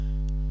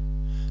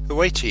The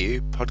Way to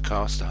You,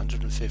 podcast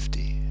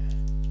 150.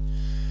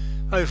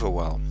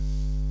 Overwhelm.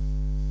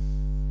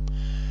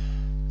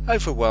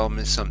 Overwhelm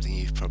is something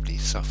you've probably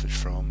suffered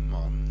from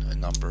on a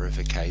number of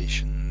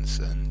occasions,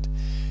 and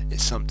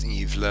it's something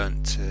you've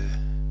learnt to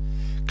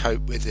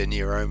cope with in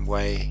your own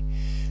way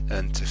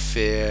and to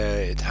fear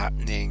it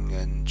happening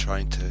and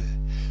trying to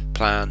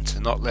plan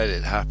to not let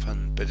it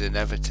happen, but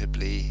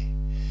inevitably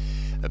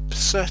at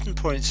certain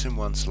points in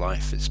one's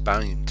life it's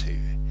bound to.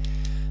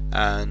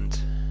 And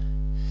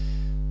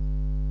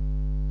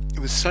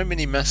with so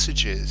many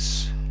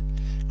messages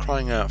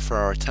crying out for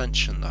our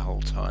attention the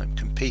whole time,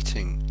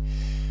 competing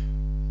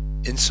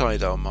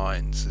inside our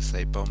minds as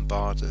they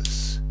bombard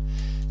us,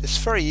 it's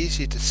very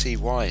easy to see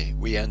why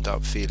we end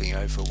up feeling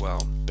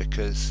overwhelmed,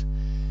 because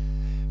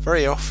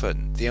very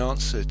often the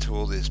answer to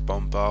all this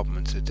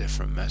bombardment of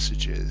different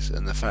messages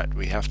and the fact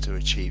we have to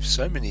achieve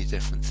so many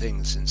different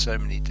things in so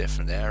many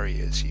different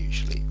areas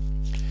usually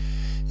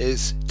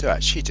is to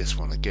actually just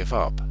want to give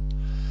up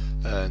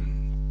and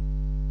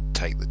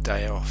take the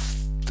day off,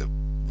 the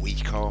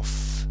week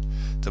off,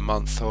 the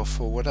month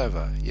off, or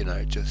whatever,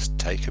 just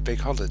take a big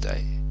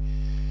holiday.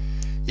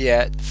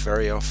 Yet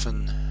very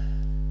often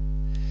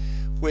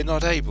we're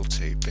not able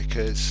to,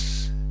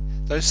 because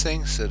those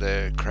things that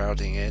are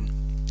crowding in,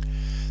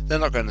 they're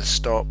not going to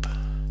stop,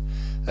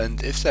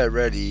 and if they're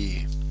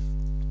really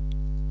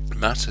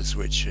matters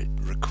which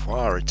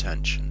require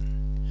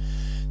attention,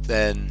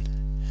 then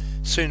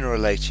sooner or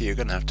later you're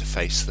going to have to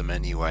face them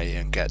anyway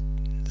and get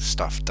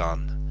stuff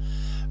done.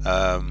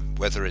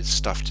 Whether it's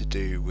stuff to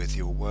do with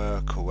your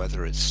work, or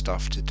whether it's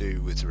stuff to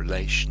do with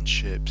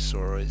relationships,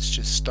 or it's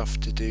just stuff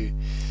to do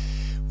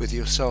with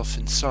yourself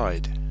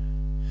inside,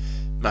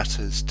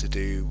 matters to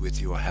do with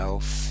your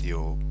health,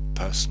 your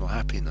personal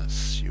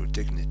happiness, your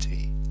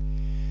dignity.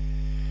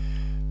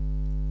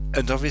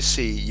 And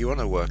obviously you want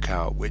to work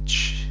out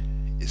which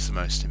is the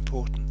most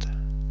important,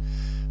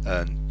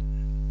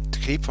 and to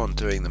keep on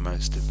doing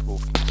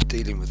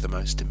dealing with the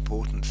most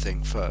important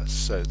thing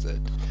first, so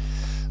that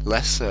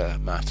lesser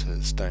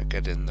matters don't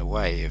get in the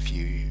way of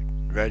you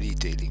really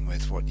dealing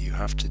with what you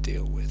have to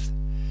deal with.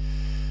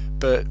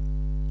 But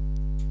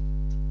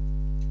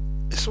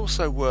it's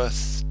also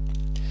worth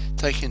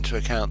taking into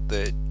account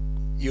that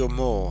you're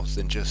more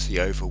than just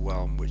the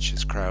overwhelm which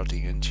is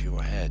crowding into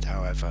your head,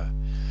 however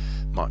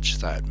much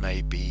that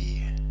may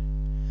be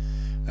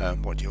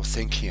what you're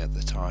thinking at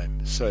the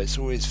time. So it's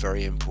always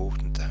very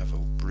important to have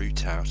a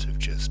route out of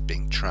just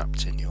being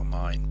trapped in your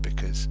mind,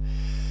 because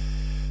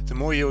the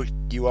more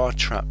you are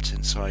trapped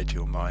inside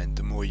your mind,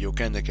 the more you're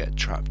going to get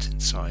trapped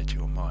inside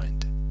your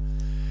mind.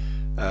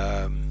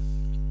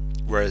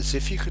 Whereas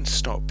if you can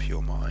stop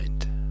your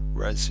mind,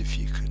 whereas if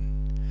you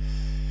can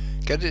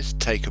get it to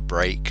take a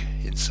break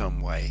in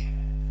some way,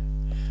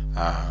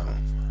 that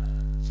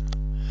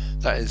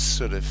is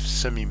sort of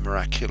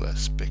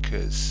semi-miraculous,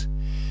 because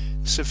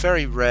it's a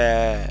very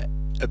rare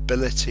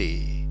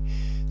ability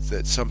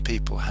that some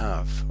people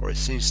have, or it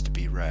seems to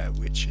be rare,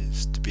 which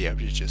is to be able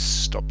to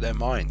just stop their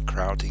mind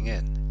crowding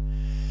in.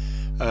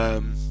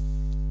 And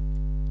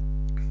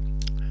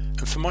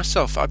for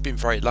myself, I've been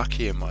very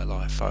lucky in my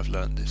life. I've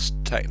learned this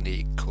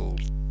technique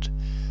called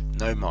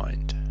no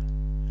mind,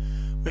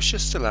 which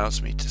just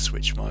allows me to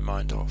switch my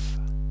mind off.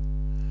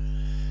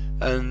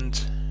 And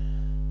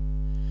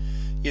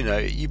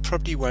you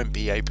probably won't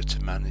be able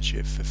to manage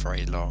it for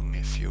very long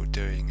if you're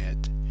doing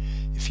it,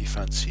 if you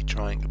fancy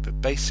trying it,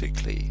 but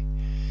basically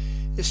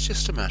it's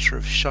just a matter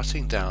of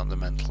shutting down the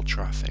mental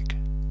traffic,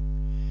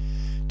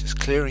 just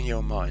clearing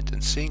your mind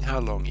and seeing how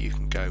long you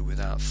can go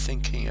without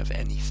thinking of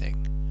anything.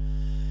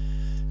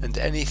 And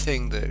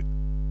anything that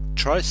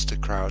tries to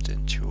crowd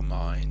into your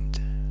mind,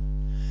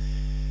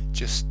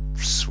 just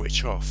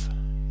switch off.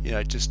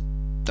 Just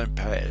don't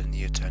pay it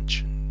any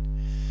attention.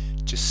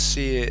 Just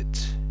see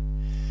it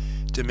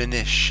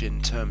diminish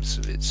in terms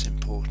of its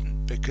importance,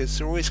 because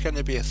there's always going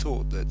to be a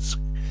thought that's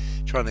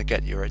trying to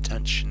get your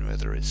attention,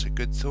 whether it's a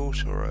good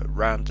thought or a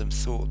random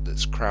thought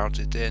that's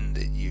crowded in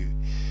that you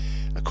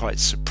are quite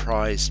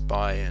surprised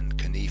by and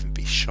can even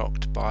be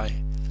shocked by.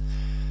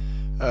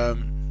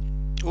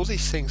 All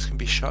these things can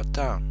be shut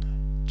down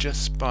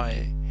just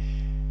by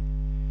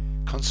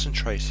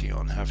concentrating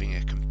on having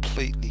a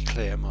completely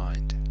clear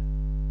mind.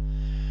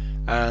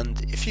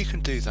 And if you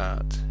can do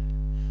that,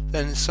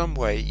 then in some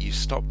way you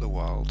stop the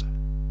world.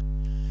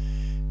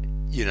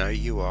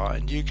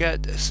 And you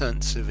get a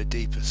sense of a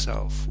deeper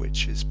self,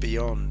 which is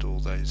beyond all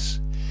those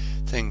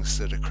things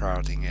that are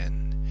crowding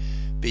in,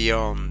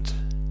 beyond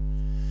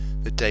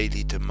the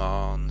daily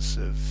demands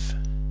of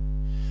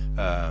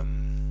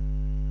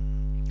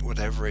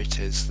whatever it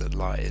is that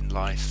in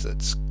life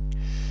that's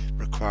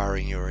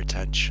requiring your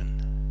attention.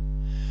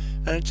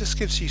 And it just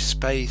gives you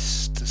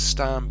space to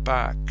stand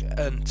back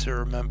and to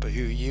remember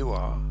who you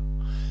are,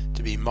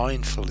 to be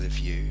mindful of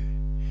you,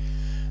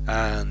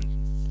 and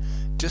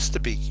just to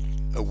be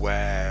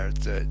aware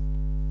that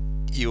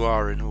you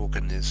are an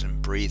organism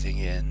breathing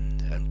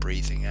in and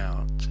breathing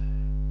out,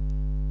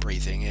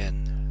 breathing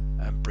in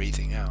and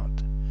breathing out.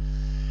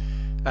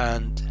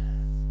 And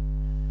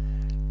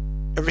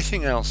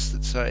everything else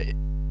that's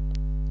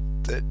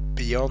that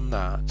beyond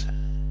that,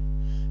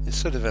 it's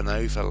sort of an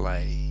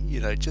overlay.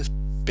 Just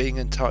being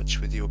in touch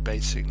with your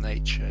basic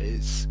nature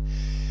is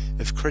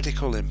of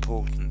critical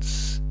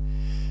importance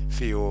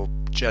for your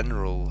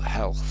general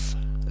health,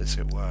 as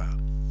it were,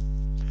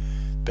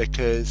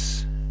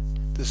 because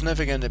there's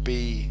never going to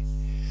be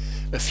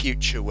a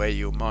future where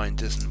your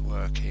mind isn't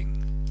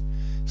working,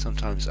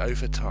 sometimes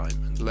over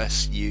time,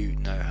 unless you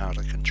know how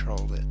to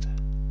control it.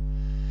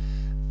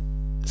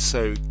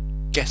 So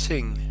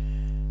getting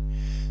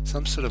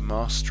some sort of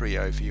mastery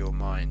over your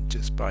mind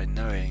just by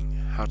knowing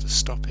how to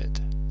stop it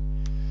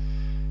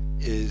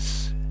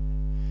is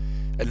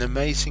an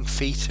amazing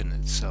feat in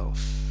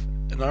itself.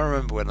 And I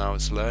remember when I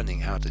was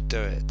learning how to do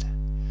it,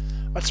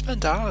 I'd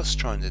spend hours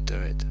trying to do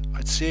it.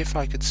 I'd see if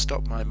I could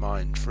stop my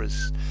mind for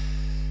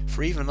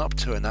even up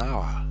to an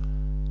hour,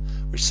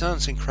 which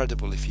sounds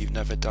incredible if you've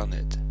never done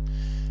it.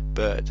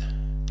 But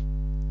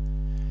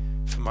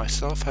for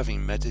myself,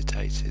 having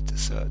meditated a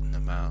certain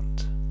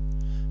amount,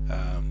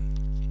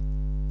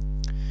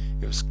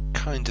 it was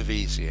kind of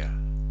easier,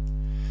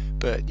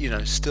 but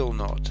still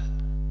not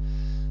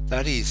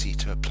that easy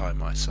to apply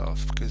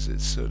myself, because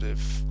it's sort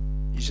of,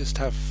 you just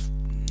have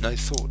no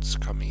thoughts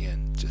coming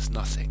in, just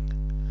nothing.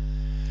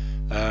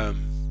 And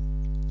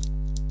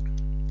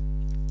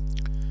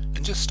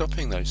just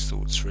stopping those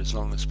thoughts for as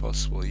long as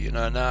possible.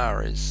 An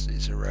hour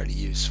is a really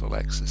useful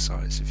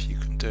exercise if you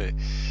can do it.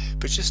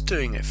 But just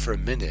doing it for a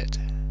minute,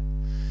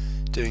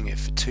 doing it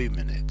for 2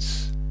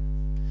 minutes,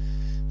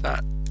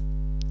 that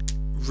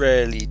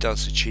rarely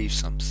does achieve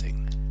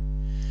something.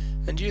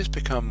 And you just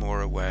become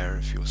more aware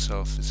of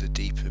yourself as a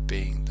deeper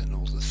being than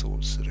all the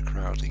thoughts that are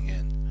crowding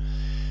in.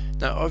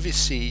 Now,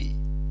 obviously,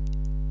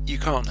 you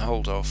can't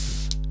hold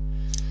off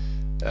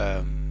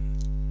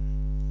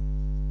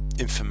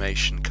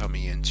information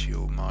coming into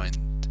your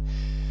mind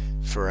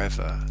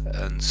forever,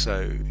 and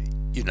so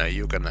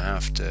you're going to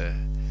have to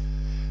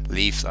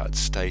leave that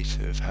state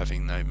of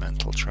having no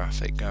mental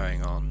traffic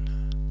going on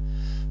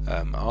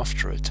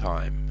after a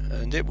time,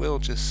 and it will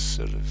just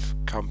sort of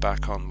come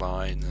back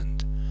online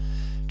and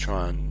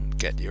try and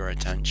get your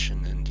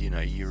attention, and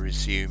you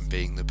resume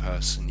being the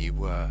person you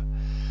were.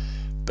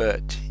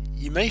 But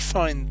you may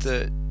find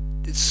that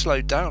it's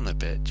slowed down a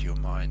bit, your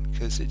mind,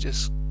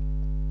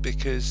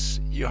 because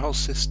your whole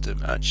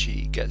system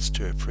actually gets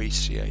to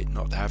appreciate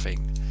not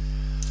having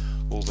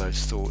all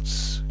those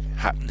thoughts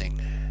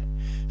happening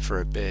for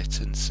a bit,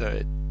 and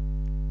so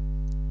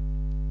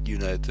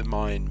the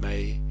mind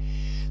may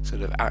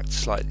sort of act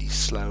slightly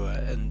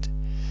slower. And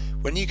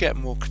when you get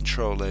more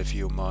control over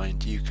your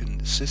mind, you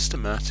can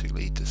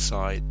systematically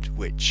decide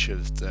which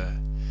of the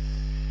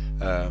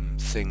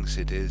things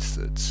it is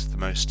that's the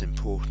most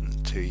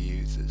important to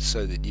you,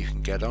 so that you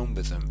can get on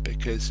with them,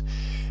 because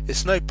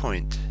it's no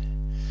point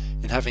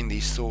in having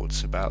these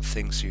thoughts about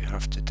things you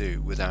have to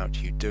do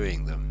without you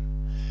doing them.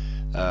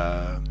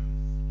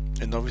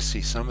 And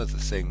obviously some of the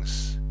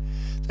things,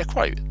 they're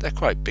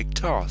quite big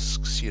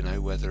tasks,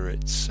 whether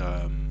it's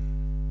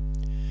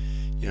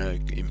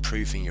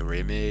improving your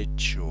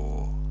image,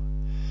 or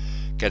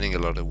getting a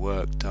lot of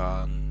work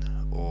done,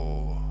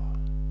 or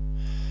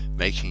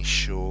making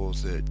sure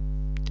that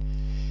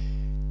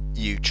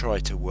you try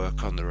to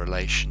work on the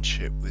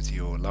relationship with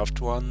your loved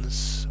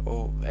ones,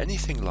 or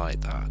anything like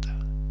that.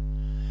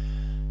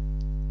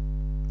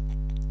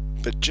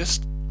 But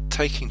just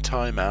taking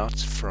time out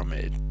from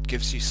it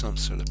gives you some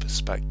sort of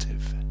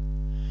perspective,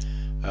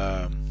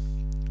 and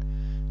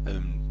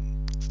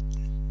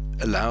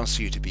allows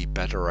you to be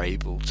better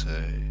able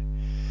to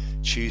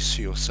choose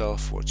for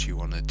yourself what you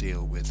want to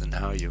deal with and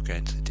how you're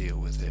going to deal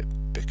with it,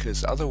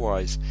 because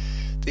otherwise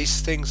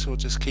these things will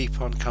just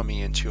keep on coming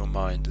into your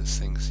mind as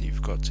things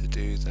you've got to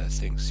do. They're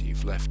things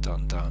you've left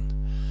undone,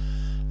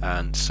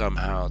 and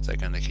somehow they're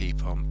going to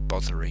keep on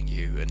bothering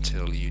you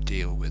until you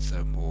deal with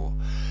them, or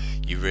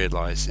you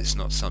realise it's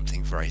not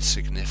something very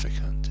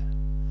significant.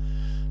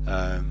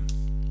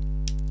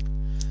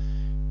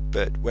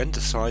 But when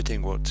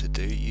deciding what to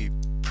do, you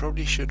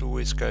probably should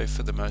always go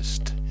for the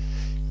most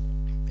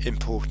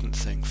important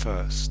thing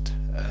first,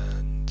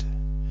 and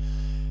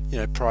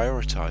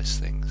prioritise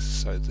things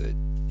so that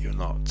you're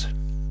not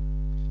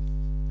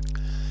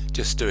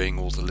just doing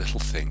all the little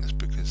things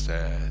because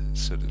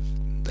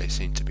they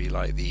seem to be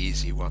like the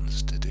easy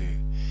ones to do.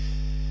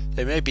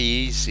 They may be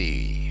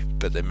easy,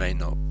 but they may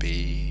not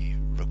be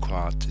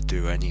required to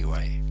do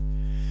anyway,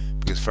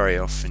 because very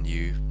often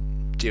you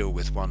deal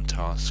with one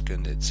task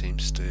and it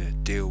seems to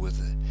deal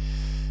with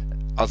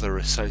other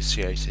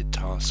associated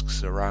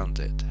tasks around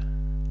it.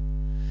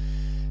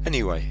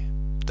 Anyway,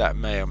 that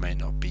may or may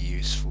not be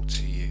useful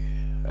to you.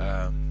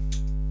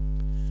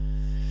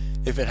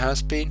 If it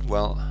has been,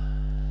 well,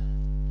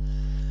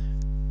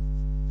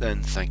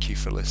 then thank you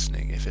for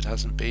listening. If it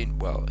hasn't been,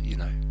 well,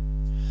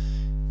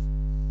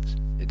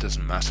 it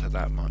doesn't matter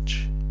that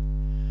much.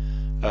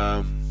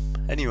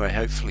 Anyway,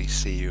 hopefully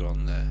see you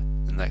on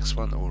the next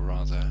one, or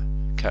rather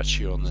catch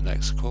you on the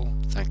next call.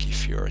 Thank you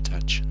for your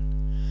attention.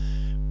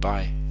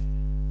 Bye.